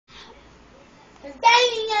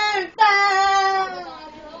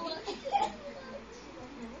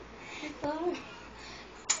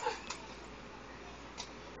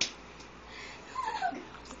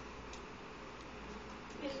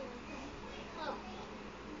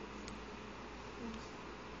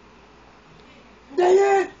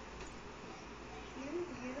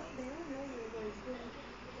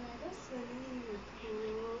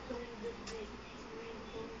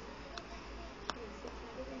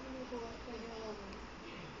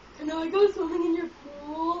Can I go swimming in your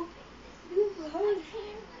pool? I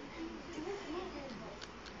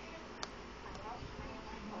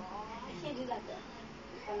can't do that though.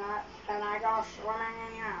 Can I go swimming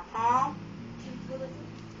in your pool?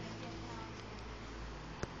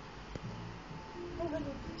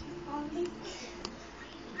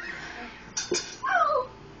 Ow!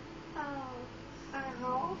 Ow.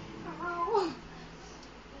 Ow. Ow.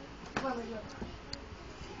 What was your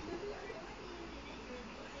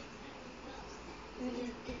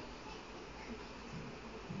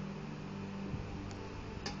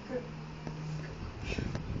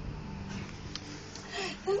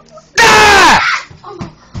Ah! Oh.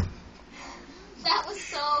 That was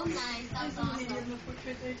so nice. That was awesome.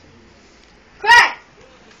 Craig!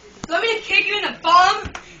 Want me to kick you in the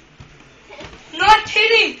bum? Not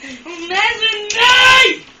kidding! You're messing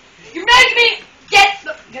me! You're making me get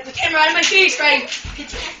the camera out of my face, Craig! Get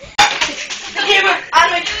the camera out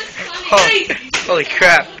of my face! Holy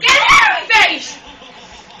crap. Get it out of my face!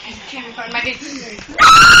 Get the camera out of my face.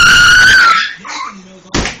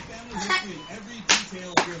 Every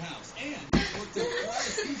detail of your house and what's a quiet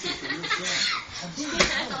future for your son.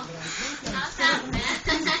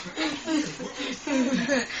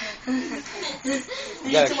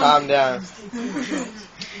 You gotta calm down.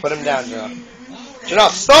 Put him down, Janelle. Janelle,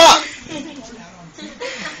 stop!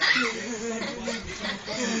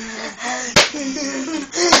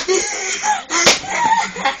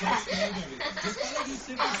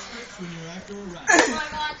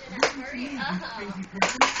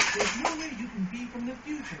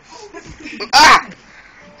 Ah!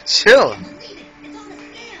 Chill.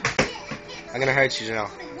 I'm gonna hurt you,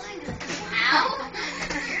 Janelle.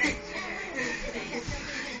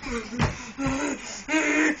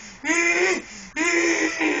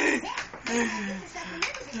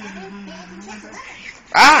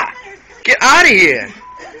 Ah! Get out of here!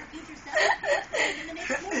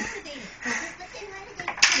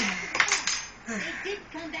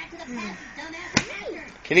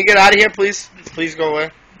 Can you get out of here, please? Please go away.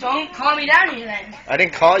 Don't call me down here then. I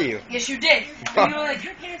didn't call you. Yes, you did.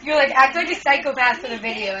 You're like, act like a psychopath for the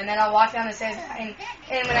video, and then I'll walk down the stairs, and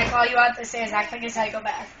when I call you out the stairs, act like a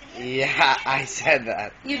psychopath. Yeah, I said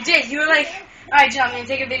that. You did. You were like, alright, John, I'm going to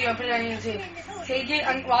take a video and put it on YouTube. Take it,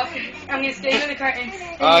 I'm going to stay in the curtain,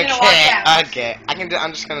 and you're going to walk down. Okay.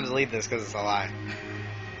 I'm just gonna delete this because it's a lie.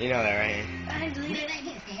 You know that, right? I didn't delete it.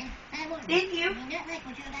 Thank you.